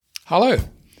Hello.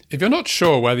 If you're not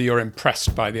sure whether you're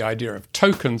impressed by the idea of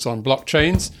tokens on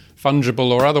blockchains,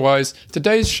 fungible or otherwise,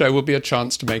 today's show will be a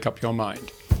chance to make up your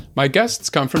mind. My guests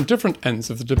come from different ends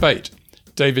of the debate.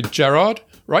 David Gerard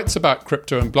writes about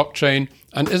crypto and blockchain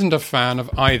and isn't a fan of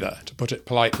either, to put it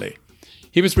politely.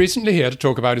 He was recently here to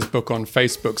talk about his book on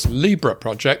Facebook's Libra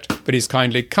project, but he's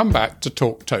kindly come back to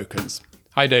talk tokens.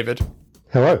 Hi, David.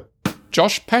 Hello.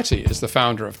 Josh Petty is the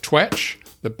founder of Twetch,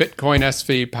 the Bitcoin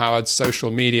SV-powered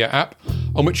social media app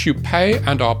on which you pay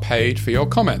and are paid for your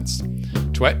comments.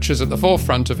 Twetch is at the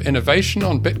forefront of innovation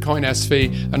on Bitcoin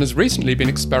SV and has recently been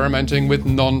experimenting with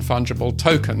non-fungible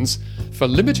tokens for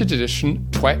limited edition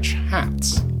Twetch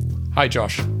hats. Hi,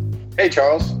 Josh. Hey,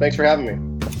 Charles. Thanks for having me.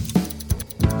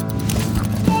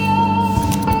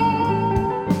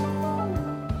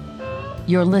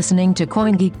 You're listening to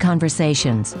CoinGeek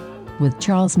Conversations with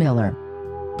Charles Miller.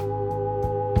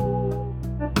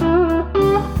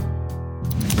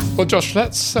 Well, Josh,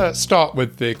 let's start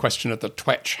with the question of the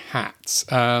Twetch hats.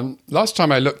 Last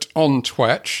time I looked on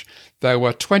Twetch, there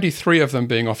were 23 of them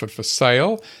being offered for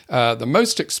sale. The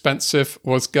most expensive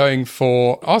was going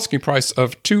for asking price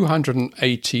of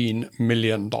 $218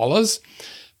 million.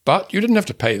 But you didn't have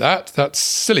to pay that. That's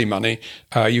silly money.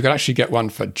 You could actually get one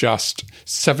for just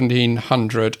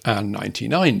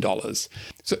 $1,799.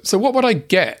 So what would I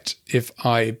get if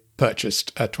I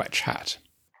purchased a Twetch hat?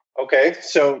 Okay,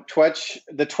 so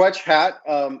the Twetch hat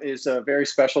is a very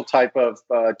special type of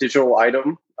digital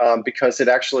item because it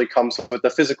actually comes with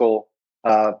a physical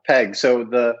peg. So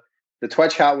the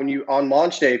Twetch hat, on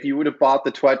launch day, if you would have bought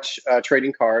the Twetch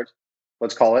trading card,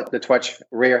 let's call it the Twetch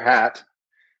Rare hat,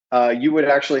 you would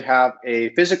actually have a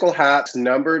physical hat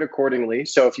numbered accordingly.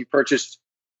 So if you purchased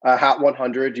hat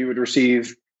 100, you would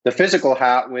receive the physical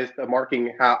hat with a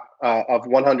marking hat of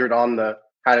 100 on the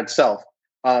hat itself.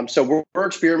 So we're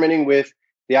experimenting with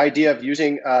the idea of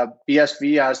using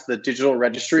BSV as the digital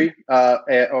registry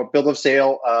or bill of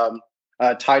sale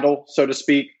title, so to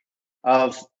speak,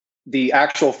 of the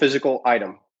actual physical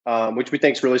item, which we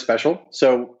think is really special.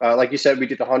 So like you said, we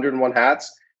did the 101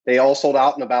 hats. They all sold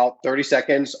out in about 30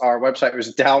 seconds. Our website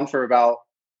was down for about,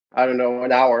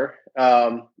 an hour,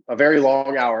 a very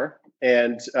long hour.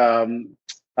 And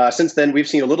since then, we've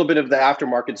seen a little bit of the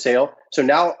aftermarket sale. So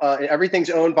now everything's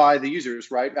owned by the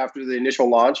users, right, after the initial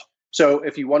launch. So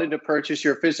if you wanted to purchase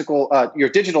your your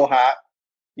digital hat,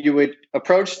 you would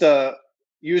approach the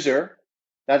user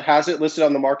that has it listed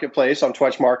on the marketplace on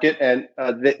Twetch Market, and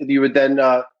you would then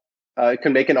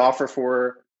can make an offer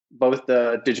for both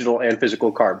the digital and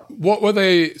physical card. What were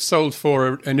they sold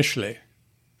for initially?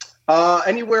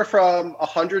 Anywhere from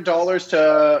 $100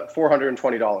 to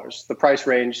 $420. The price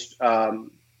ranged,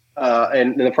 and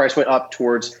the price went up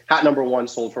towards hat number one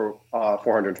sold for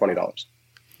 $420.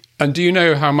 And do you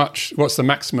know what's the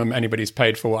maximum anybody's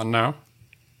paid for one now?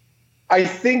 I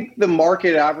think the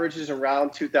market average is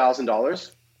around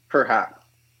 $2,000 per hat.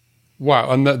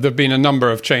 Wow, and there've been a number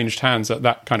of changed hands at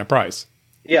that kind of price.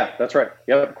 Yeah, that's right.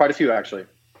 Yeah, quite a few actually.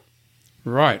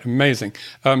 Right, amazing.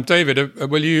 David,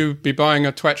 will you be buying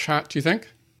a Twetch hat, do you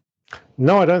think?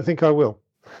 No, I don't think I will.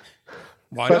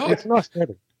 Why but not? It's a nice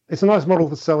model. It's a nice model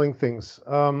for selling things.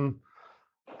 A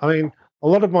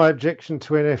lot of my objection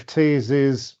to NFTs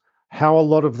is how a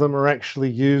lot of them are actually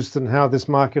used and how this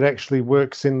market actually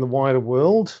works in the wider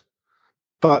world.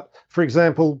 But, for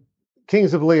example,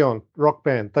 Kings of Leon, rock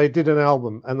band, they did an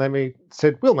album and they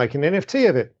said, we'll make an NFT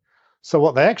of it. So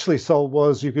what they actually sold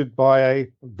was you could buy a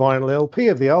vinyl LP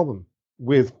of the album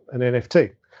with an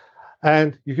NFT.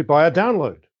 And you could buy a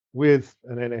download with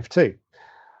an NFT.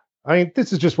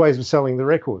 This is just ways of selling the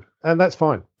record, and that's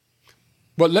fine.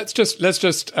 Well, let's just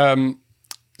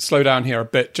slow down here a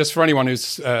bit, just for anyone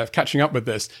who's catching up with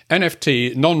this.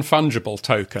 NFT, non-fungible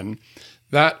token,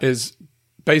 that is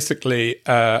basically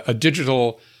a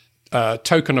digital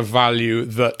token of value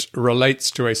that relates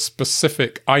to a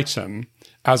specific item,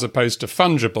 as opposed to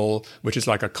fungible, which is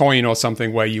like a coin or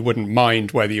something where you wouldn't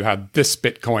mind whether you had this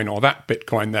Bitcoin or that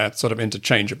Bitcoin. They're sort of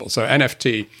interchangeable. So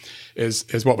NFT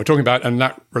is what we're talking about, and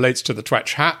that relates to the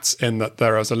Twetch hats in that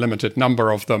there is a limited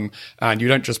number of them, and you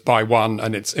don't just buy one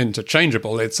and it's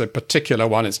interchangeable. It's a particular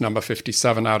one. It's number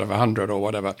 57 out of 100 or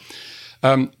whatever.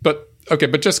 But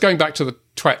just going back to the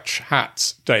Twetch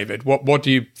hats, David, what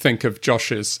do you think of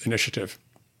Josh's initiative?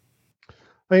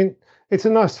 It's a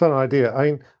nice, fun idea.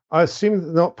 I assume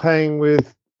they're not paying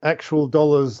with actual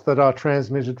dollars that are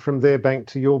transmitted from their bank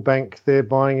to your bank. They're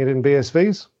buying it in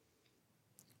BSVs?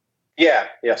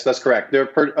 Yes, that's correct.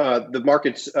 The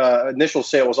market's initial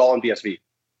sale was all in BSV.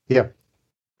 Yeah.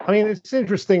 It's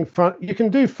interesting. Fun. You can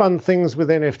do fun things with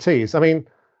NFTs.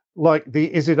 Like the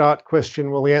is it art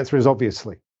question, well, the answer is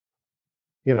obviously.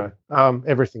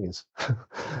 Everything is.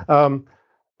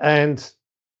 And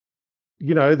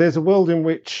there's a world in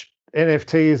which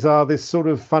NFTs are this sort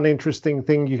of fun, interesting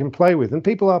thing you can play with, and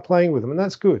people are playing with them, and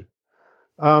that's good.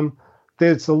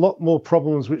 There's a lot more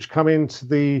problems which come into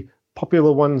the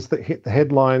popular ones that hit the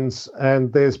headlines,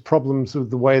 and there's problems with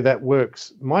the way that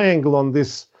works. My angle on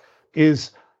this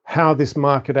is how this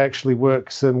market actually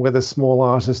works and whether small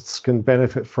artists can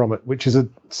benefit from it, which is a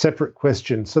separate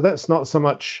question. So that's not so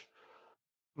much,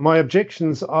 my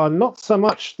objections are not so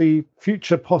much the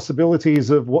future possibilities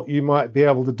of what you might be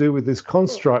able to do with this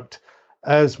construct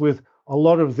as with a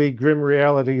lot of the grim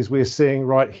realities we're seeing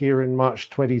right here in March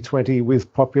 2020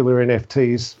 with popular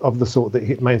NFTs of the sort that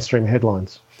hit mainstream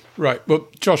headlines. Right. Well,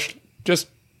 Josh, just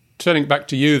turning back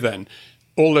to you then,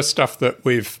 all this stuff that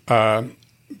we've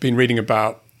been reading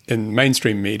about in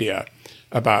mainstream media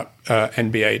about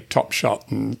NBA Top Shot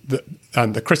and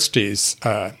the Christie's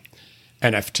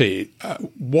NFT,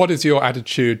 what is your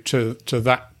attitude to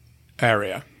that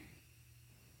area?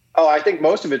 Oh, I think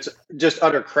most of it's just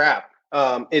utter crap.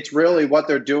 It's really what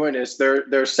they're doing is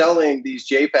they're selling these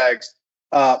JPEGs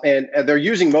and they're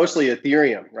using mostly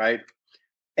Ethereum, right?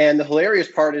 And the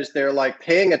hilarious part is they're like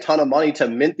paying a ton of money to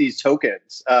mint these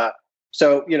tokens.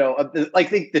 So, I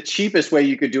think the cheapest way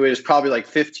you could do it is probably like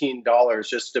 $15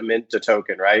 just to mint a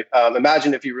token, right?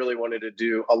 Imagine if you really wanted to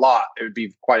do a lot, it would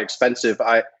be quite expensive.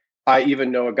 I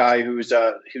even know a guy who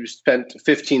spent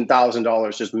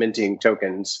 $15,000 just minting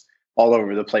tokens all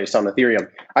over the place on Ethereum.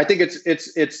 I think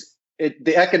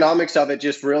the economics of it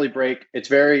just really break. It's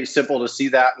very simple to see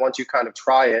that once you kind of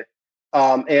try it.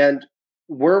 And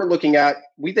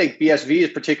we think BSV is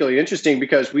particularly interesting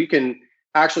because we can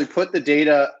actually put the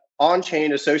data on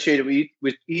chain associated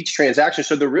with each transaction.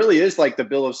 So there really is like the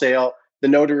bill of sale, the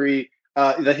notary,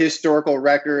 the historical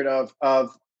record of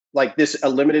like a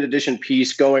limited edition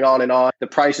piece going on and on. The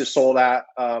price is sold at,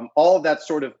 all of that's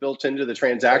sort of built into the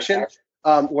transaction,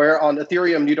 where on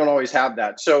Ethereum, you don't always have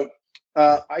that. So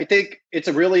I think it's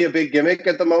a big gimmick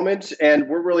at the moment. And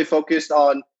we're really focused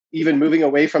on even moving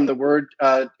away from the word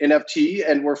NFT,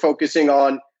 and we're focusing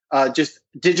on just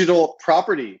digital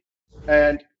property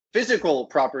and physical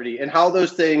property and how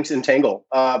those things entangle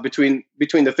between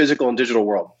the physical and digital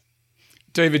world.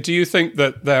 David, do you think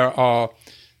that there are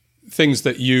things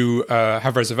that you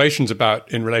have reservations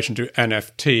about in relation to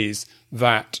NFTs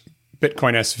that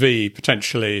Bitcoin SV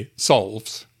potentially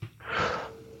solves?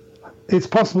 It's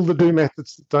possible to do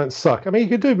methods that don't suck. I mean, you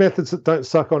could do methods that don't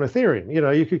suck on Ethereum.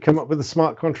 You could come up with a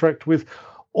smart contract with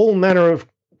all manner of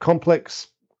complex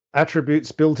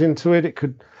attributes built into it. It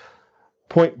could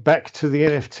point back to the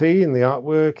NFT in the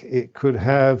artwork. It could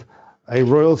have a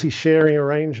royalty sharing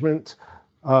arrangement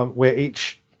where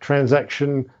each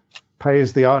transaction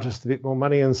pays the artist a bit more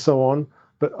money and so on.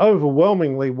 But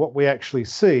overwhelmingly, what we actually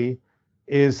see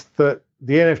is that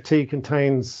the NFT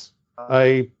contains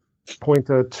a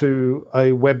pointer to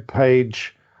a web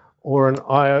page or an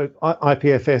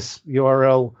IPFS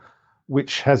URL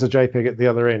which has a JPEG at the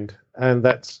other end. And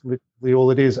that's literally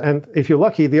all it is. And if you're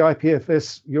lucky, the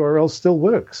IPFS URL still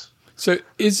works. So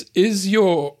is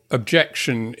your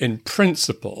objection in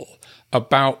principle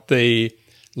about the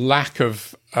lack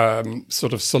of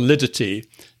sort of solidity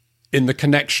in the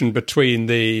connection between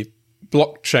the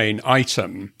blockchain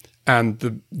item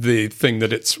and the thing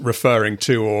that it's referring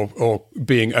to or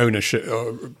being ownership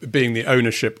or being the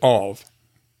ownership of?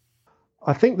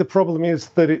 I think the problem is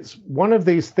that it's one of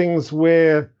these things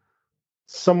where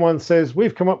someone says,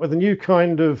 we've come up with a new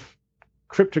kind of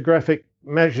cryptographic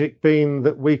magic bean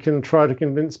that we can try to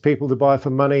convince people to buy for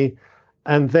money,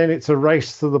 and then it's a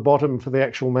race to the bottom for the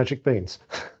actual magic beans.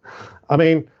 I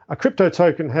mean, a crypto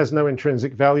token has no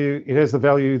intrinsic value. It has the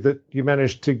value that you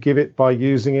manage to give it by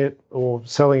using it or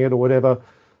selling it or whatever.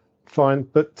 Fine.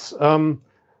 But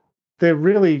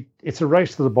it's a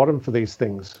race to the bottom for these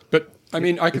things. But I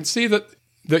mean, I can see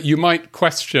that you might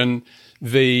question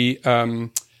the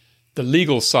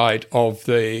legal side of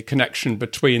the connection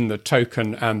between the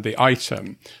token and the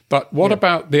item. But what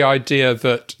about the idea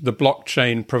that the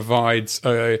blockchain provides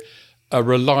a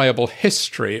reliable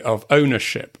history of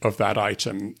ownership of that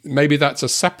item? Maybe that's a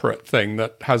separate thing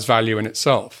that has value in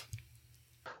itself.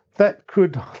 That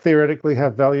could theoretically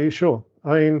have value, sure.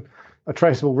 I mean, a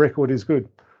traceable record is good.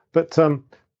 But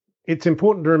it's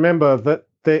important to remember that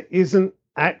there isn't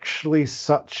actually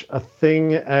such a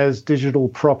thing as digital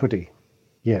property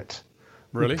yet.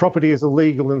 Really? Property is a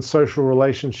legal and social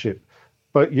relationship,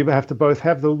 but you have to both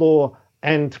have the law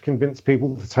and convince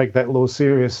people to take that law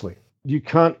seriously. You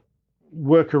can't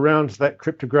work around that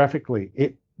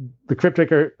cryptographically. The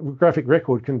cryptographic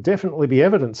record can definitely be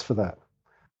evidence for that.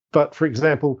 But for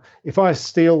example, if I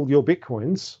steal your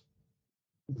Bitcoins,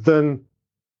 then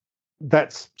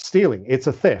that's stealing. It's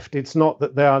a theft. It's not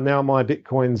that they are now my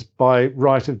Bitcoins by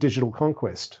right of digital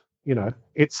conquest.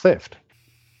 It's theft.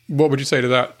 What would you say to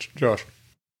that, Josh?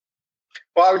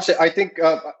 Well, I would say I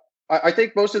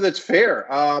think most of that's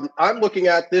fair. I'm looking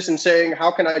at this and saying,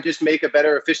 how can I just make a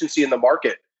better efficiency in the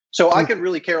market? So I could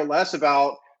really care less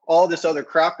about all this other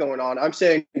crap going on. I'm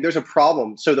saying there's a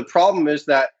problem. So the problem is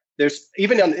that there's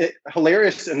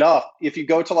hilarious enough, if you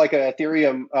go to like a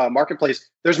Ethereum marketplace,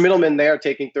 there's middlemen there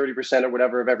taking 30% or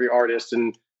whatever of every artist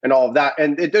and all of that.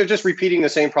 And they're just repeating the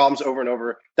same problems over and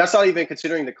over. That's not even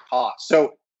considering the cost.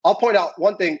 So I'll point out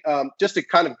one thing, just to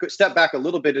kind of step back a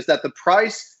little bit, is that the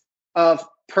price of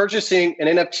purchasing an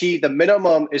NFT, the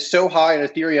minimum is so high in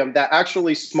Ethereum that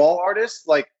actually small artists,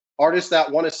 like artists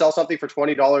that want to sell something for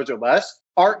 $20 or less,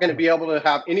 aren't going to be able to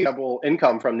have any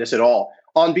income from this at all.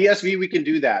 On BSV, we can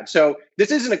do that. So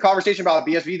this isn't a conversation about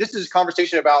BSV. This is a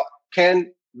conversation about, can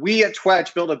we at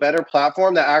Twetch build a better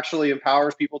platform that actually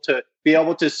empowers people to be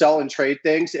able to sell and trade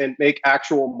things and make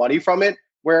actual money from it?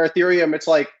 Where Ethereum, it's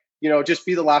like, just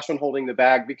be the last one holding the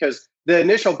bag, because the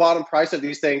initial bottom price of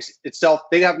these things itself,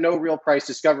 they have no real price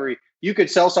discovery. You could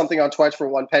sell something on Twetch for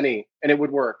 1 penny and it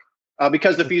would work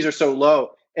because the fees are so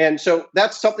low. And so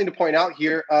that's something to point out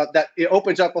here, that it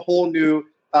opens up a whole new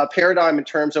paradigm in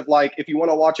terms of, like, if you want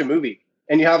to watch a movie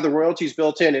and you have the royalties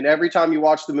built in, and every time you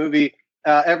watch the movie,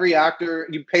 every actor,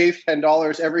 you pay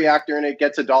 $10, every actor in it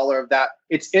gets $1 of that.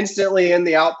 It's instantly in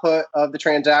the output of the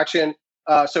transaction,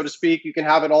 so to speak. You can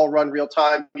have it all run real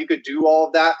time. You could do all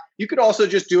of that. You could also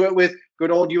just do it with good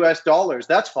old US dollars.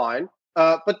 That's fine.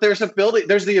 But there's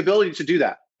the ability to do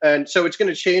that. And so it's going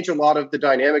to change a lot of the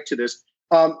dynamic to this.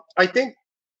 I think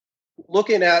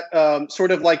looking at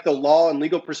sort of like the law and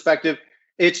legal perspective,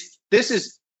 this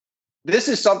is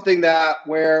something that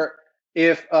where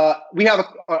if we have an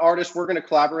artist we're going to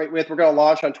collaborate with, we're going to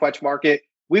launch on Twetch Market,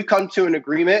 we've come to an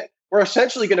agreement. We're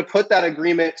essentially going to put that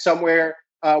agreement somewhere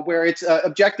where it's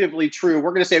objectively true.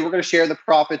 We're going to say we're going to share the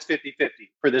profits 50-50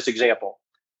 for this example.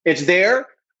 It's there.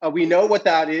 We know what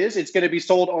that is. It's going to be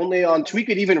sold only on. We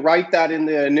could even write that in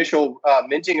the initial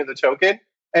minting of the token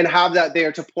and have that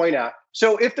there to point at.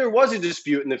 So if there was a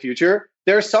dispute in the future,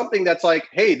 there's something that's like,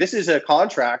 hey, this is a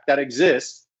contract that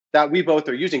exists that we both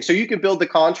are using. So you can build the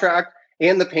contract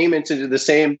and the payments into the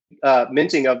same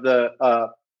minting of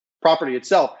the property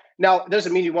itself. Now, it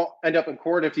doesn't mean you won't end up in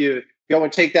court if you go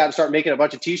and take that and start making a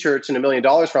bunch of T-shirts and $1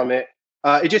 million from it.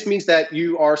 It just means that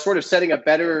you are sort of setting a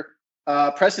better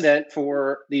precedent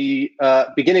for the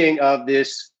beginning of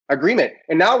this agreement.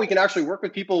 And now we can actually work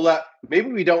with people that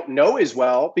maybe we don't know as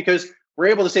well, because we're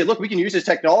able to say, look, we can use this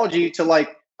technology to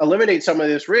like eliminate some of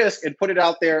this risk and put it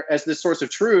out there as this source of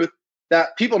truth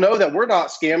that people know that we're not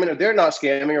scamming or they're not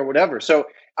scamming or whatever. So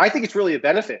I think it's really a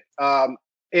benefit.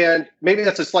 And maybe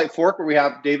that's a slight fork where we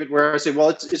have, David, where I say, well,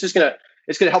 it's just going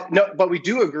to help. No, but we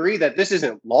do agree that this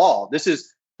isn't law. This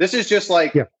is just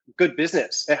like good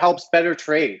business. It helps better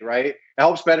trade, right? It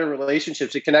helps better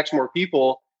relationships. It connects more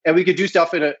people. And we could do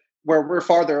stuff where we're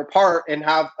farther apart and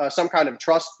have some kind of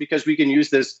trust, because we can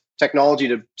use this technology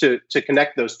to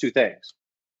connect those two things.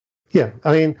 Yeah,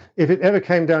 I mean, if it ever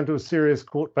came down to a serious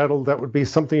court battle, that would be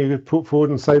something you could put forward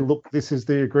and say, look, this is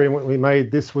the agreement we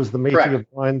made. This was the meeting of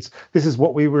minds. This is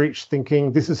what we were each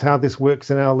thinking. This is how this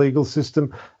works in our legal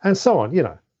system, and so on,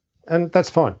 and that's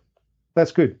fine.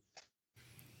 That's good.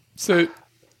 So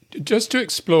just to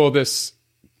explore this,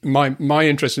 my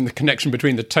interest in the connection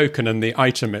between the token and the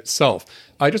item itself,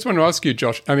 I just want to ask you,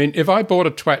 Josh, I mean, if I bought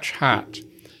a Twetch hat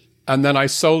and then I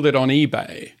sold it on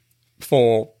eBay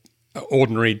for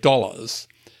ordinary dollars,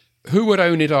 who would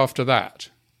own it after that?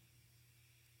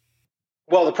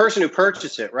 Well, the person who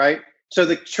purchased it, right? So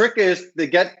the trick is to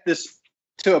get this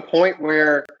to a point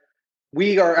where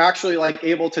we are actually like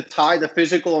able to tie the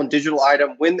physical and digital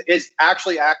item when it's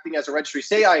actually acting as a registry.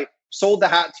 Say I sold the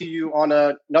hat to you on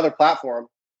another platform,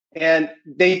 and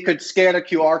they could scan a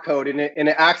QR code and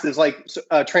it acts as like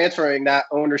transferring that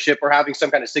ownership or having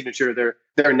some kind of signature,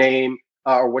 their name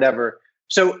or whatever.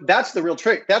 So that's the real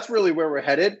trick. That's really where we're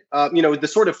headed. The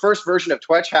sort of first version of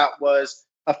Twetch Hat was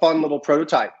a fun little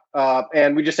prototype.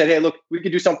 And we just said, hey, look, we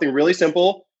could do something really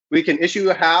simple. We can issue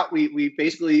a hat. We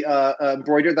basically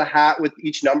embroider the hat with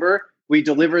each number. We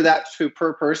deliver that to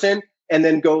per person and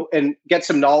then go and get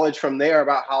some knowledge from there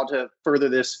about how to further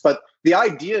this. But the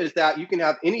idea is that you can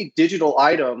have any digital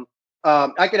item.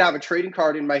 I could have a trading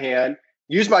card in my hand,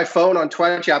 use my phone on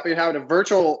Twetch app and have a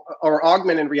virtual or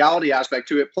augmented reality aspect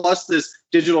to it, plus this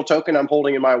digital token I'm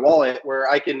holding in my wallet, where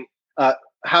I can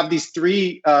have these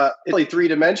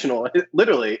three-dimensional,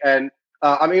 literally. And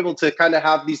I'm able to kind of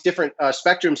have these different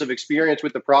spectrums of experience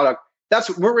with the product.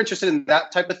 we're interested in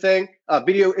that type of thing.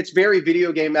 It's very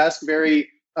video game-esque, very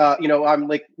I'm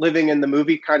like living in the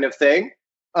movie kind of thing,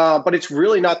 but it's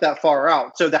really not that far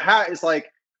out. So the hat is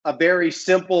like a very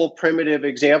simple, primitive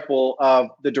example of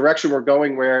the direction we're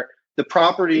going, where the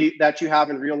property that you have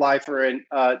in real life or in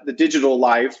the digital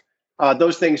life,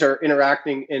 those things are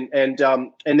interacting,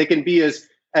 and they can be as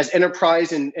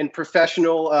enterprise and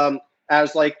professional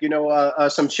as like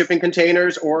some shipping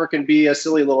containers, or it can be a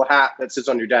silly little hat that sits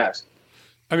on your desk.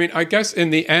 I mean, I guess in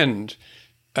the end,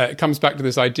 it comes back to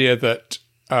this idea that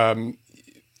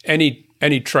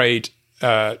any trade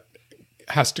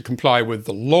has to comply with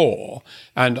the law.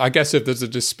 And I guess if there's a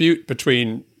dispute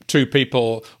between two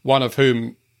people, one of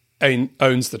whom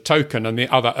owns the token and the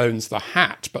other owns the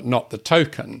hat, but not the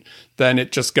token, then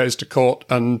it just goes to court,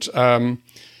 and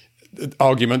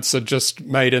arguments are just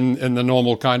made in the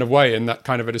normal kind of way in that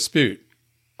kind of a dispute.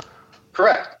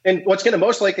 Correct. And what's going to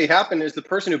most likely happen is the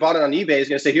person who bought it on eBay is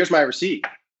going to say, "Here's my receipt.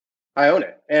 I own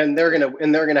it," and they're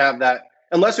going to have that.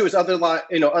 Unless it was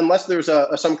unless there's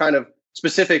some kind of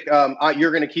specific,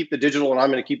 you're going to keep the digital and I'm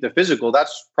going to keep the physical.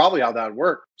 That's probably how that would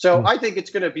work. So I think it's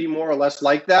going to be more or less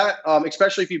like that,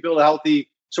 especially if you build a healthy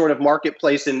sort of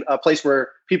marketplace and a place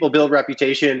where people build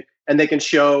reputation and they can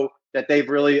show that they've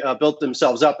really built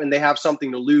themselves up and they have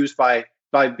something to lose by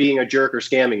being a jerk or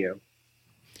scamming you.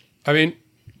 I mean,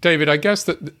 David, I guess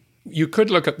that you could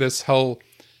look at this whole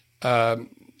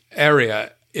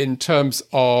area in terms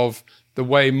of the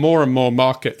way more and more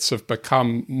markets have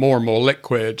become more and more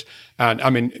liquid. And I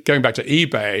mean, going back to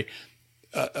eBay,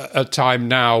 a time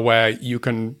now where you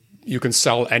can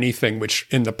sell anything, which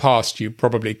in the past you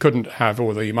probably couldn't have,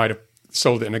 although you might have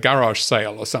sold it in a garage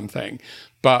sale or something.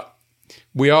 But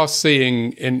we are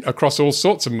seeing across all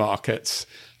sorts of markets,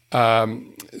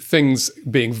 things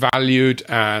being valued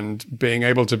and being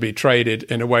able to be traded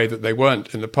in a way that they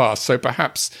weren't in the past. So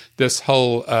perhaps this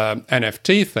whole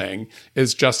NFT thing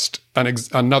is just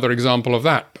another example of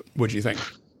that, would you think?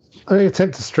 I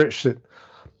attempt to stretch it.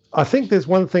 I think there's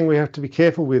one thing we have to be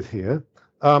careful with here.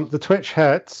 The Twetch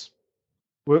hats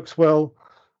works well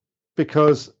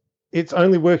because it's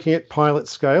only working at pilot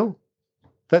scale.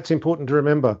 That's important to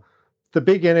remember. The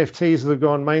big NFTs that have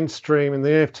gone mainstream in the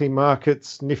NFT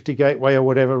markets, Nifty Gateway or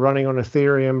whatever, running on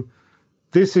Ethereum,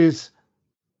 this is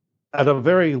at a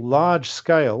very large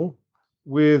scale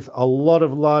with a lot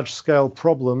of large-scale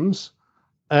problems,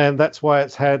 and that's why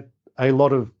it's had a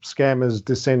lot of scammers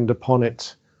descend upon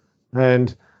it.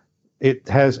 And it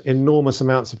has enormous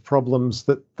amounts of problems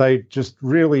that they just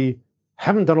really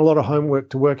haven't done a lot of homework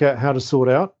to work out how to sort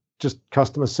out. Just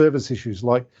customer service issues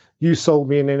like, you sold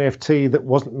me an NFT that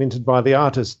wasn't minted by the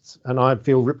artists and I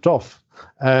feel ripped off.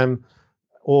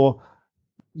 Or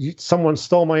someone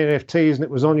stole my NFTs and it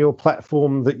was on your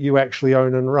platform that you actually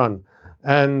own and run.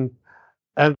 And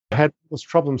had this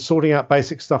problem sorting out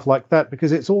basic stuff like that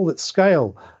because it's all at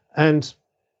scale. And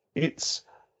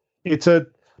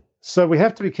so we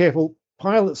have to be careful.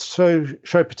 Pilots show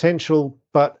potential,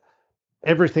 but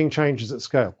everything changes at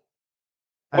scale.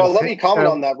 Well, let me comment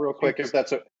on that real quick,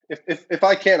 if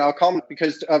I can, I'll comment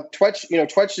because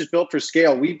Twetch is built for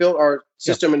scale. We built our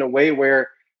system in a way where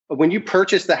when you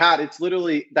purchase the hat, it's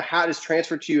literally the hat is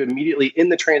transferred to you immediately in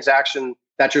the transaction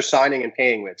that you're signing and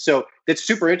paying with. So it's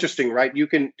super interesting, right?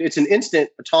 It's an instant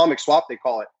atomic swap, they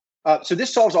call it. So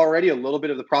this solves already a little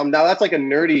bit of the problem. Now that's like a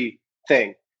nerdy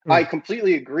thing. I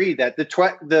completely agree that the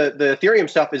Ethereum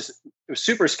stuff is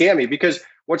super scammy because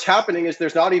what's happening is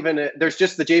there's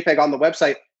just the JPEG on the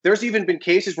website. There's even been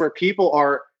cases where people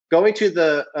are going to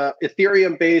the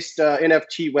Ethereum-based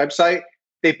NFT website.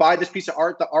 They buy this piece of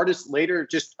art. The artist later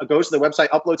just goes to the website,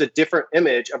 uploads a different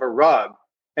image of a rug,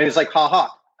 and it's like, haha.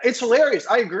 It's hilarious.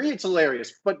 I agree it's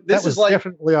hilarious. But this is like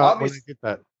definitely art when I did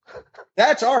that.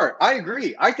 That's art. I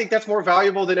agree. I think that's more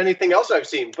valuable than anything else I've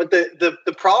seen. But the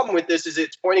problem with this is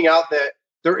it's pointing out that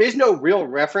there is no real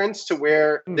reference to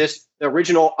where this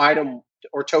original item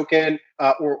or token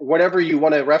or whatever you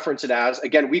want to reference it as.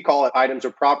 Again, we call it items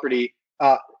or property.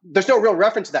 There's no real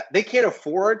reference to that. They can't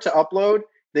afford to upload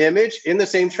the image in the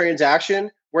same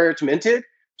transaction where it's minted.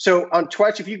 So on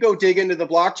Twetch, if you go dig into the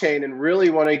blockchain and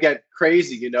really want to get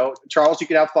crazy, Charles, you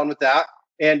can have fun with that.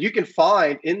 And you can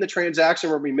find in the transaction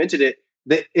where we minted it,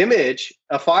 the image,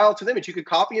 a file to the image. You could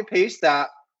copy and paste that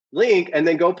link and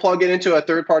then go plug it into a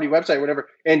third-party website, whatever,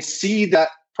 and see that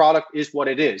product is what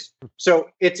it is. So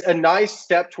it's a nice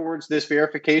step towards this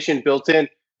verification built in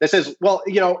that says, well,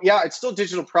 it's still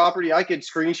digital property. I could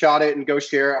screenshot it and go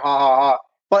share it, ha, ha, ha.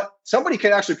 But somebody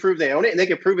could actually prove they own it, and they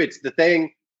could prove it's the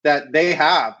thing that they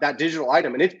have, that digital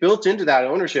item, and it's built into that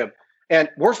ownership. And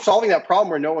we're solving that problem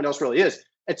where no one else really is.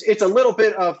 It's a little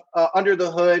bit of under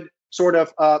the hood sort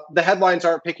of the headlines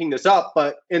aren't picking this up,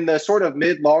 but in the sort of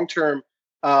mid-long term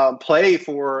play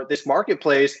for this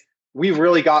marketplace, we've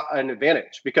really got an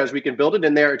advantage because we can build it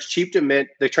in there. It's cheap to mint.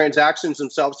 The transactions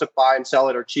themselves to buy and sell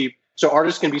it are cheap. So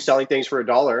artists can be selling things for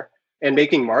 $1 and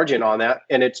making margin on that.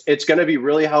 And it's going to be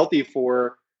really healthy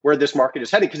for where this market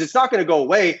is heading, because it's not going to go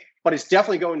away, but it's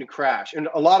definitely going to crash. And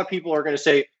a lot of people are going to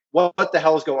say, what the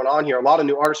hell is going on here? A lot of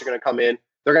new artists are going to come in.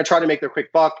 They're going to try to make their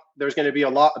quick buck. There's going to be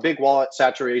a big wallet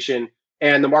saturation,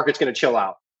 and the market's going to chill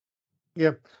out.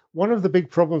 Yeah. One of the big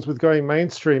problems with going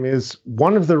mainstream is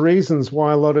one of the reasons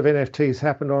why a lot of NFTs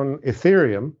happened on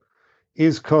Ethereum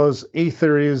is because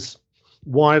Ether is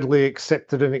widely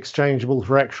accepted and exchangeable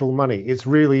for actual money. It's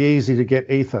really easy to get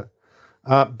Ether.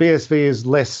 BSV is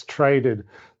less traded.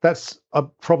 That's a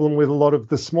problem with a lot of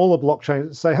the smaller blockchains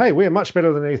that say, hey, we're much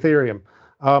better than Ethereum.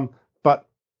 But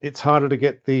it's harder to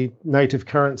get the native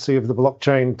currency of the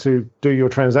blockchain to do your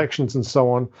transactions and so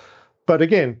on. But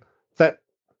again, that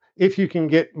if you can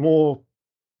get more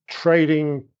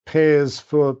trading pairs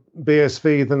for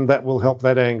BSV, then that will help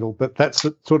that angle. But that's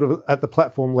sort of at the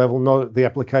platform level, not at the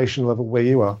application level where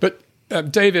you are. But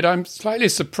David, I'm slightly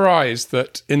surprised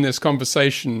that in this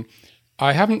conversation,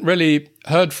 I haven't really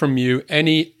heard from you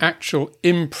any actual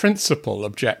in-principle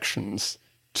objections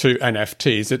to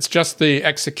NFTs. It's just the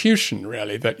execution,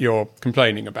 really, that you're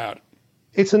complaining about.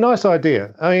 It's a nice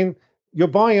idea. I mean, you're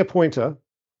buying a pointer.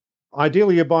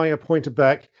 Ideally, you're buying a pointer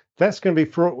back. That's going to be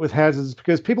fraught with hazards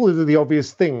because people do the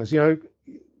obvious things.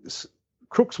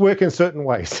 Crooks work in certain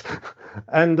ways.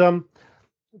 And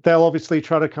they'll obviously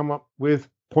try to come up with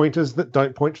pointers that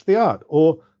don't point to the art,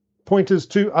 or pointers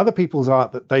to other people's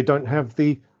art that they don't have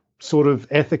the sort of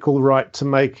ethical right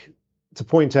to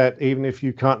point at, even if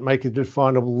you can't make a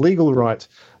definable legal right,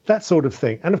 that sort of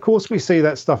thing. And of course, we see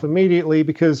that stuff immediately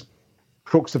because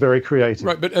crooks are very creative.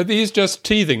 Right, but are these just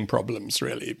teething problems,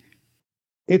 really?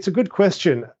 It's a good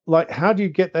question. Like, how do you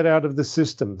get that out of the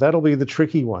system? That'll be the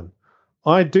tricky one.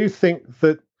 I do think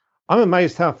that I'm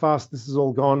amazed how fast this has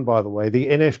all gone, by the way. The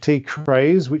NFT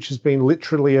craze, which has been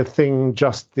literally a thing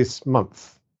just this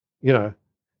month.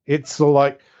 It's sort of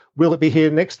like, will it be here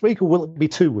next week or will it be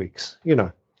 2 weeks?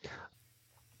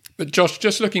 But Josh,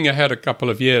 just looking ahead a couple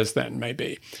of years then,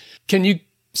 maybe, can you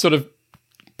sort of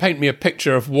paint me a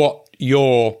picture of what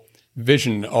your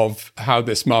vision of how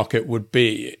this market would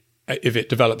be if it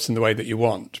develops in the way that you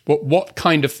want? What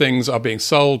kind of things are being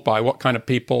sold by what kind of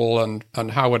people,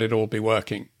 and how would it all be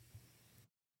working?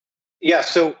 Yeah,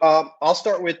 so I'll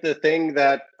start with the thing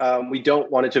that we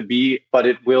don't want it to be, but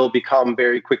it will become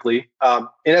very quickly.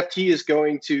 NFT is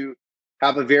going to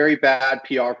have a very bad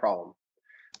PR problem,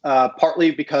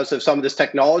 partly because of some of this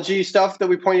technology stuff that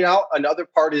we pointed out. Another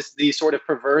part is the sort of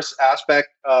perverse aspect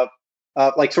of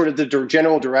like sort of the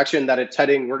general direction that it's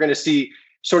heading. We're going to see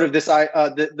sort of this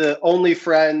the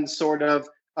OnlyFriends sort of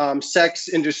sex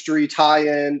industry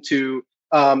tie-in to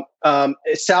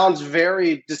it sounds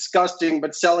very disgusting,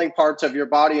 but selling parts of your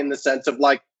body in the sense of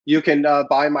like, you can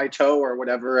buy my toe or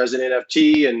whatever as an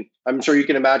NFT. And I'm sure you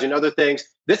can imagine other things.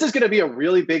 This is going to be a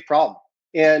really big problem.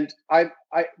 And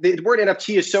the word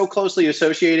NFT is so closely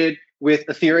associated with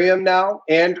Ethereum now,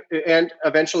 and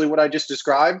eventually what I just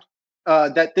described,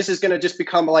 that this is going to just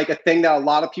become like a thing that a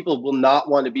lot of people will not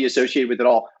want to be associated with at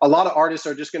all. A lot of artists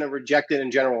are just going to reject it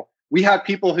in general. We had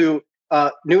people who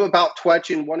knew about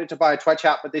Twetch and wanted to buy a Twetch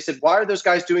hat, but they said, why are those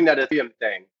guys doing that Ethereum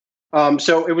thing?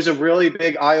 So it was a really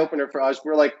big eye opener for us.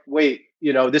 We're like, wait,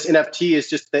 this NFT is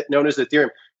just known as Ethereum.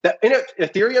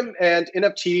 Ethereum and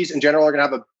NFTs in general are going to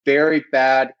have a very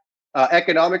bad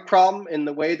economic problem in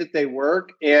the way that they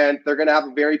work, and they're going to have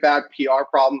a very bad PR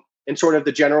problem in sort of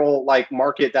the general like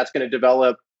market that's going to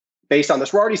develop based on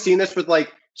this. We're already seeing this with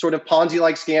like sort of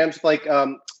Ponzi-like scams, like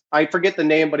I forget the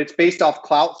name, but it's based off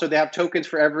clout. So they have tokens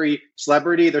for every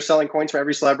celebrity. They're selling coins for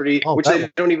every celebrity, which they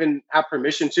don't even have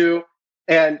permission to.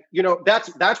 And that's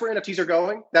where NFTs are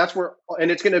going. That's where, and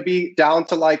it's going to be down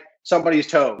to like somebody's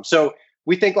toe. So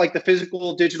we think like the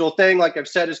physical digital thing, like I've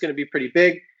said, is going to be pretty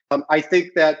big. I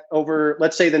think that over,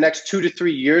 let's say, the next 2 to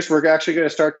 3 years, we're actually going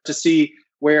to start to see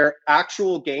where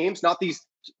actual games, not these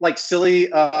like silly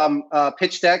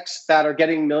pitch decks that are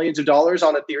getting millions of dollars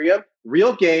on Ethereum,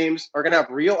 real games are going to have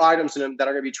real items in them that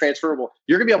are going to be transferable.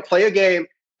 You're going to be able to play a game,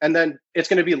 and then it's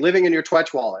going to be living in your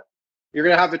Twetch wallet. You're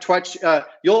going to have a Twetch,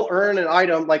 you'll earn an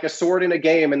item like a sword in a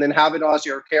game and then have it as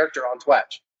your character on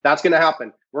Twetch. That's going to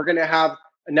happen. We're going to have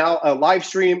now a live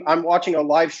stream. I'm watching a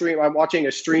live stream. I'm watching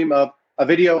a stream of a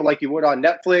video like you would on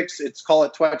Netflix. It's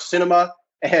called Twetch Cinema,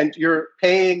 and you're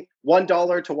paying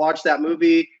 $1 to watch that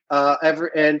movie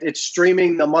and it's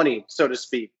streaming the money, so to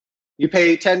speak. You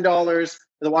pay $10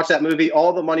 watch that movie,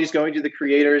 all the money's going to the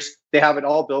creators. They have it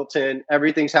all built in.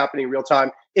 Everything's happening real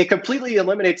time. It completely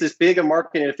eliminates this big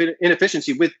market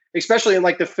inefficiency with, especially in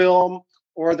like the film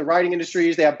or the writing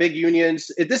industries. They have big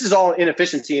unions. This is all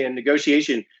inefficiency and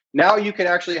negotiation. Now you can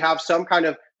actually have some kind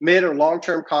of mid or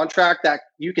long-term contract that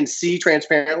you can see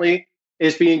transparently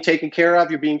is being taken care of.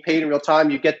 You're being paid in real time.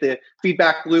 You get the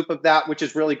feedback loop of that, which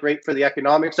is really great for the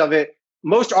economics of it.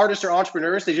 Most artists are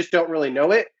entrepreneurs. They just don't really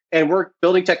know it. And we're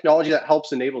building technology that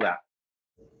helps enable that.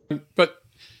 But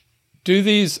do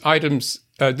these items,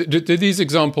 do these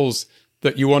examples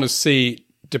that you want to see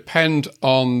depend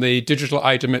on the digital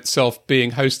item itself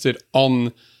being hosted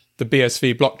on the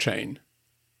BSV blockchain?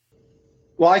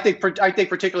 Well, I think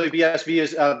particularly BSV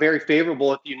is very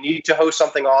favorable if you need to host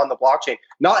something on the blockchain.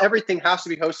 Not everything has to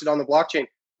be hosted on the blockchain.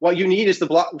 What you need is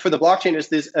for the blockchain is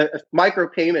this micro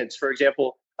payments, for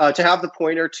example, to have the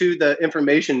pointer to the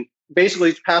information,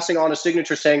 basically passing on a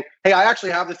signature saying, "Hey, I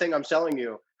actually have the thing I'm selling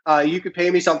you. You could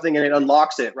pay me something," and it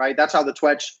unlocks it. Right? That's how the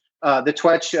Twetch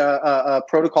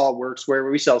protocol works, where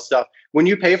we sell stuff. When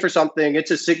you pay for something, it's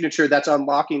a signature that's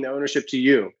unlocking the ownership to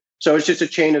you. So it's just a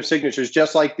chain of signatures,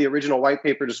 just like the original white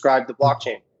paper described the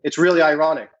blockchain. It's really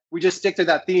ironic. We just stick to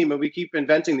that theme and we keep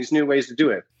inventing these new ways to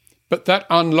do it. But that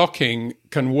unlocking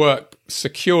can work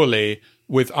securely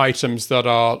with items that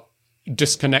are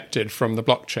disconnected from the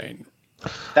blockchain.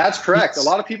 That's correct. A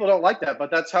lot of people don't like that,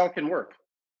 but that's how it can work.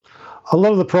 A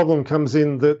lot of the problem comes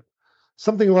in that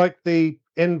something like the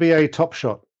NBA Top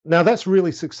Shot. Now that's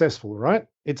really successful, right?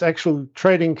 It's actual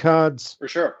trading cards, for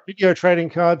sure, video trading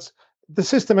cards. The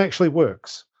system actually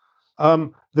works.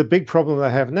 The big problem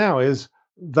they have now is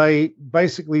the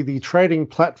trading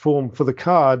platform for the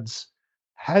cards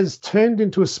has turned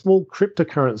into a small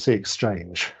cryptocurrency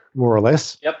exchange, more or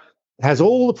less. Yep. It has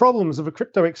all the problems of a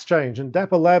crypto exchange, and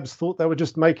Dapper Labs thought they were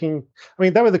just making, they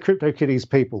were the CryptoKitties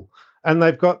people, and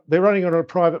they're running on a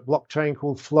private blockchain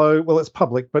called Flow. Well, it's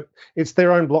public, but it's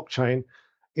their own blockchain.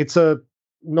 It's a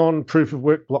non-proof of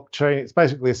work blockchain. It's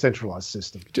basically a centralized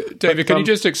system. David, can you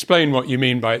just explain what you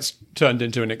mean by it's turned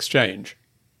into an exchange?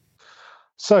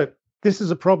 So this is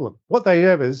a problem. What they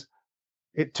have is,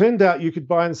 it turned out you could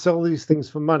buy and sell these things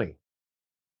for money.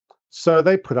 So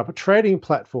they put up a trading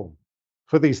platform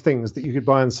for these things that you could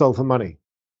buy and sell for money.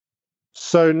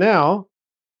 So now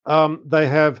they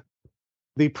have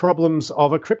the problems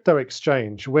of a crypto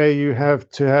exchange where you have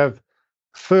to have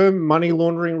firm money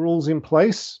laundering rules in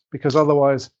place, because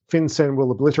otherwise FinCEN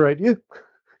will obliterate you,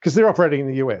 because they're operating in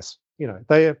the US.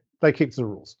 They keep the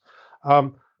rules.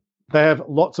 They have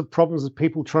lots of problems with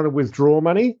people trying to withdraw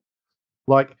money,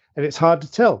 and it's hard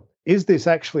to tell. Is this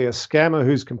actually a scammer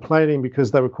who's complaining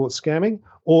because they were caught scamming,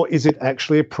 or is it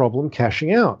actually a problem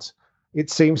cashing out? It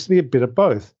seems to be a bit of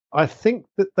both. I think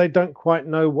that they don't quite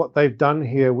know what they've done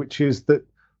here, which is that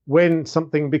when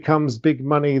something becomes big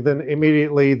money, then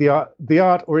immediately the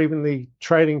art or even the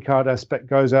trading card aspect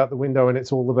goes out the window and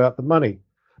it's all about the money.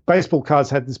 Baseball cards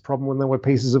had this problem when they were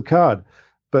pieces of card,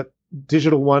 but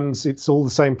digital ones, it's all the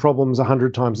same problems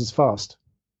 100 times as fast.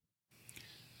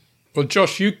 Well,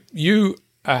 Josh, you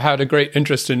had a great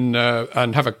interest in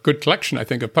and have a good collection, I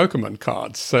think, of Pokemon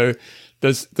cards. So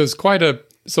there's quite a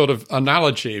sort of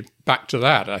analogy back to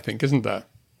that, I think, isn't there?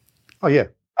 Oh, yeah.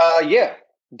 Yeah.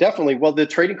 Definitely. Well, the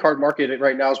trading card market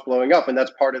right now is blowing up, and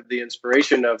that's part of the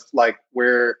inspiration of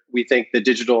where we think the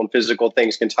digital and physical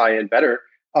things can tie in better.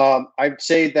 I'd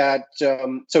say that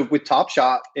so with Top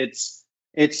Shot, it's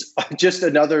just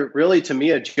another, really, to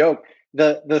me, a joke.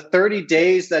 The 30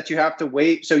 days that you have to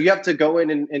wait, so you have to go in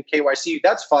and KYC.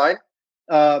 That's fine.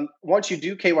 Once you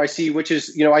do KYC, which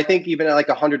is I think even at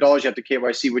 $100 you have to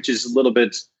KYC, which is a little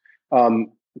bit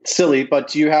silly,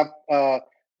 but you have.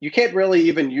 You can't really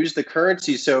even use the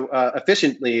currency so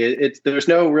efficiently. There's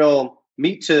no real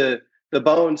meat to the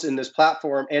bones in this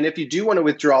platform. And if you do want to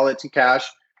withdraw it to cash,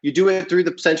 you do it through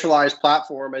the centralized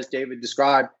platform, as David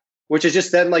described, which is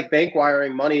just then bank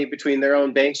wiring money between their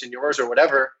own banks and yours or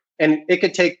whatever. And it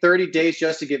could take 30 days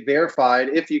just to get verified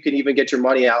if you can even get your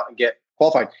money out and get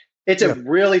qualified. It's a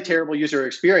really terrible user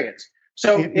experience.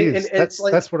 So that's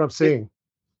what I'm seeing.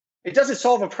 It doesn't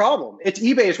solve a problem.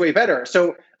 eBay is way better.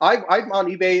 So I'm on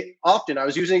eBay often. I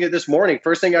was using it this morning.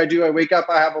 First thing I do, I wake up,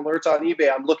 I have alerts on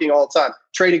eBay. I'm looking all the time.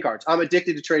 Trading cards. I'm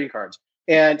addicted to trading cards.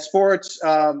 And sports,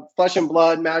 Flesh and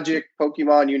Blood, Magic,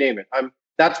 Pokemon, you name it.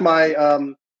 That's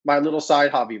my my little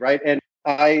side hobby, right? And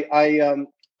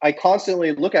I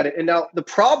constantly look at it. And now the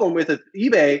problem with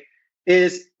eBay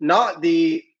is not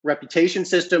the reputation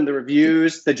system, the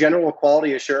reviews, the general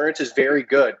quality assurance is very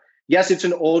good. Yes, it's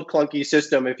an old clunky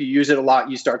system. If you use it a lot,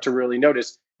 you start to really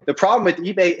notice. The problem with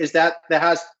eBay is that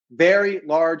has very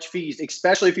large fees,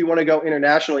 especially if you want to go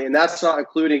internationally. And that's not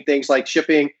including things like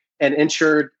shipping and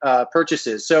insured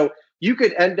purchases. So you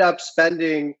could end up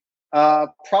spending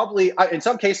probably, in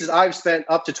some cases, I've spent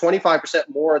up to 25%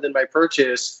 more than my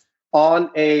purchase on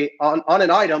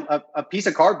an item, a piece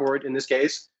of cardboard in this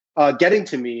case, getting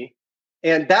to me.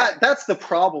 And that's the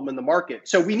problem in the market.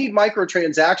 So we need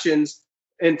microtransactions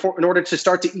in order to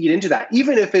start to eat into that,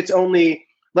 even if it's only,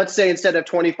 let's say, instead of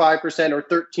 25% or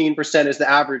 13% is the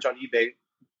average on eBay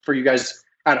for you guys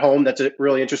at home. That's a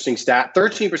really interesting stat.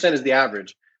 13% is the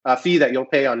average fee that you'll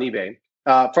pay on eBay.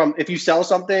 From if you sell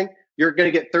something, you're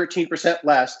going to get 13%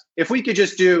 less. If we could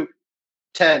just do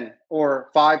 10 or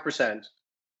 5%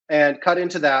 and cut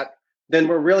into that, then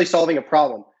we're really solving a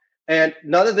problem. And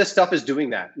none of this stuff is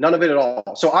doing that. None of it at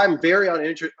all. So I'm very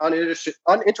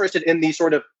uninterested in the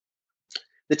sort of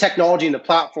the technology and the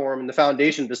platform and the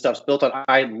foundation this stuff's built on.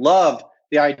 I love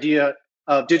the idea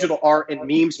of digital art and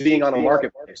memes being on a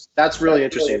marketplace. That's really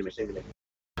interesting to me.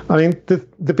 I mean,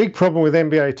 the big problem with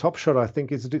NBA Top Shot, I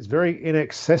think, is that it's very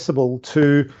inaccessible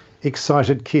to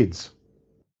excited kids.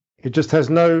 It just has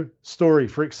no story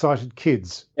for excited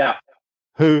kids. Yeah.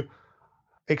 Who,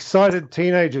 excited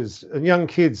teenagers and young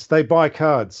kids, they buy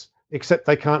cards, except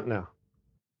they can't now.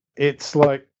 It's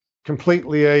like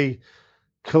completely a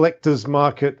collector's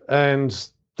market, and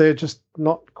they're just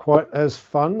not quite as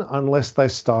fun unless they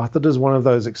started as one of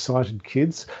those excited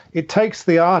kids. It takes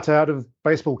the art out of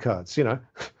baseball cards, you know.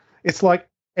 It's like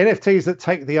NFTs that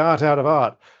take the art out of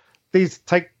art. These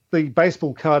take the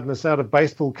baseball cardness out of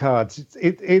baseball cards.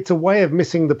 It's a way of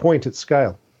missing the point at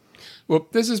scale. Well,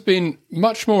 this has been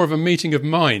much more of a meeting of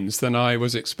minds than I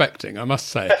was expecting, I must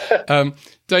say.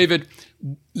 David,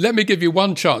 let me give you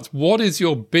one chance. What is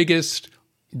your biggest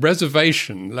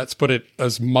reservation, let's put it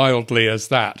as mildly as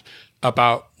that,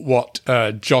 about what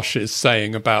Josh is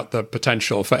saying about the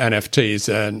potential for NFTs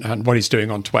and what he's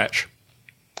doing on Twitch?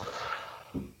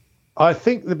 I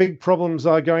think the big problems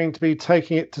are going to be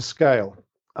taking it to scale,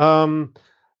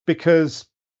 because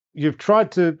you've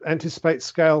tried to anticipate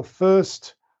scale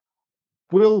first.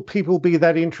 Will people be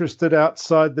that interested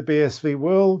outside the BSV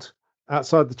world,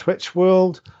 outside the Twitch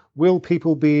world? Will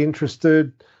people be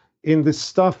interested in this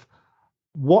stuff?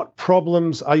 What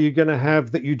problems are you going to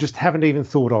have that you just haven't even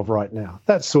thought of right now?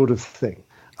 That sort of thing.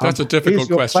 That's a difficult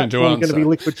question to answer. Is going to be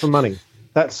liquid for money?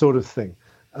 That sort of thing.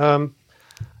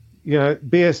 You know,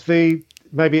 BSV,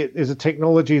 maybe it is a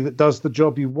technology that does the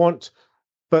job you want,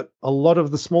 but a lot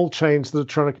of the small chains that are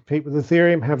trying to compete with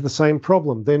Ethereum have the same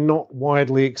problem. They're not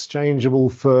widely exchangeable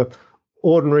for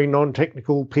ordinary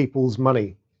non-technical people's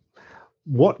money.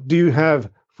 What do you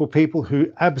have for people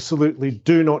who absolutely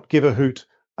do not give a hoot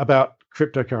about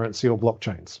cryptocurrency or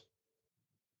blockchains?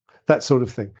 That sort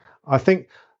of thing. I think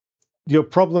your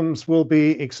problems will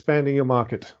be expanding your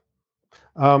market.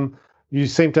 You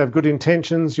seem to have good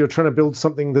intentions. You're trying to build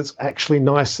something that's actually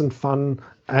nice and fun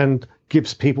and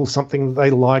gives people something they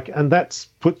like, and that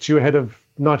puts you ahead of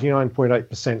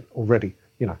 99.8% already.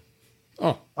 You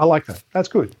know, I like that. That's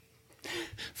good.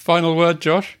 Final word,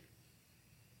 Josh.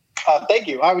 Thank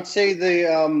you. I would say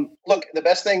look, the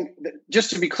best thing, just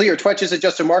to be clear, Twitch isn't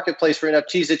just a marketplace for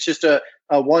NFTs. It's just a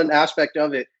one aspect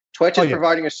of it. Twitch is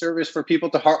providing a service for people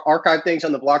to archive things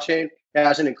on the blockchain. It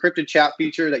has an encrypted chat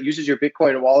feature that uses your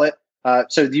Bitcoin wallet.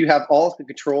 So you have all of the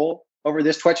control over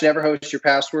this. Twitch never hosts your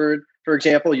password. For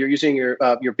example, you're using your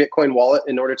Bitcoin wallet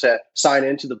in order to sign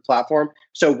into the platform.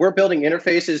 So we're building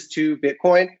interfaces to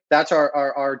Bitcoin. That's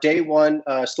our day one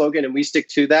slogan, and we stick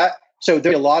to that. So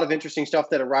there's a lot of interesting stuff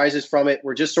that arises from it.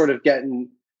 We're just sort of getting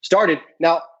started.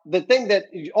 Now, the thing that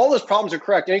all those problems are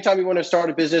correct. Anytime you want to start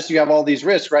a business, you have all these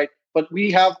risks, right? But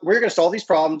we're going to solve these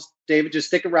problems. David, just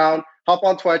stick around, hop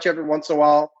on Twitch every once in a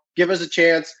while, give us a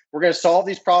chance. We're going to solve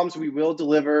these problems. We will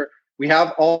deliver. We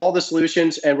have all the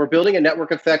solutions, and we're building a network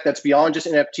effect that's beyond just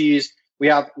NFTs. We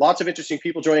have lots of interesting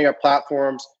people joining our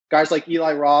platforms. Guys like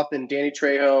Eli Roth and Danny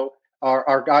Trejo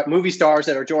are movie stars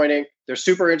that are joining. They're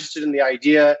super interested in the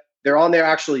idea. They're on there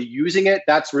actually using it.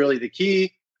 That's really the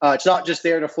key. It's not just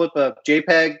there to flip a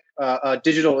JPEG, a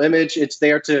digital image. It's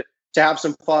there to have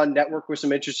some fun, network with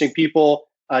some interesting people,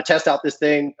 test out this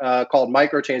thing called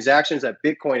microtransactions that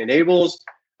Bitcoin enables.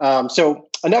 So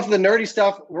enough of the nerdy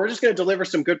stuff. We're just going to deliver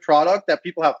some good product that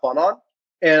people have fun on.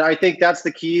 And I think that's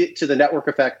the key to the network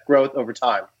effect growth over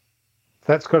time.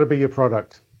 That's got to be your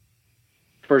product.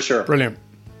 For sure. Brilliant.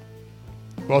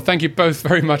 Well, thank you both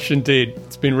very much indeed.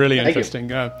 It's been really interesting.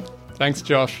 Thanks,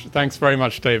 Josh. Thanks very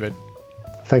much, David.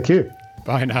 Thank you.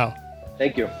 Bye now.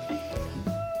 Thank you.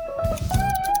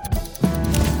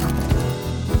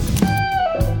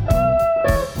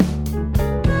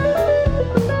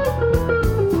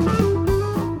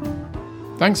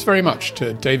 Thanks very much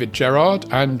to David Gerard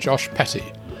and Josh Petty.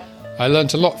 I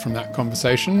learnt a lot from that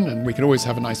conversation, and we can always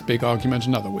have a nice big argument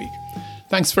another week.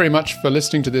 Thanks very much for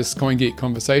listening to this CoinGeek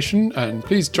conversation, and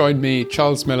please join me,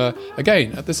 Charles Miller,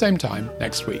 again at the same time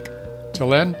next week. Till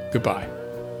then, goodbye.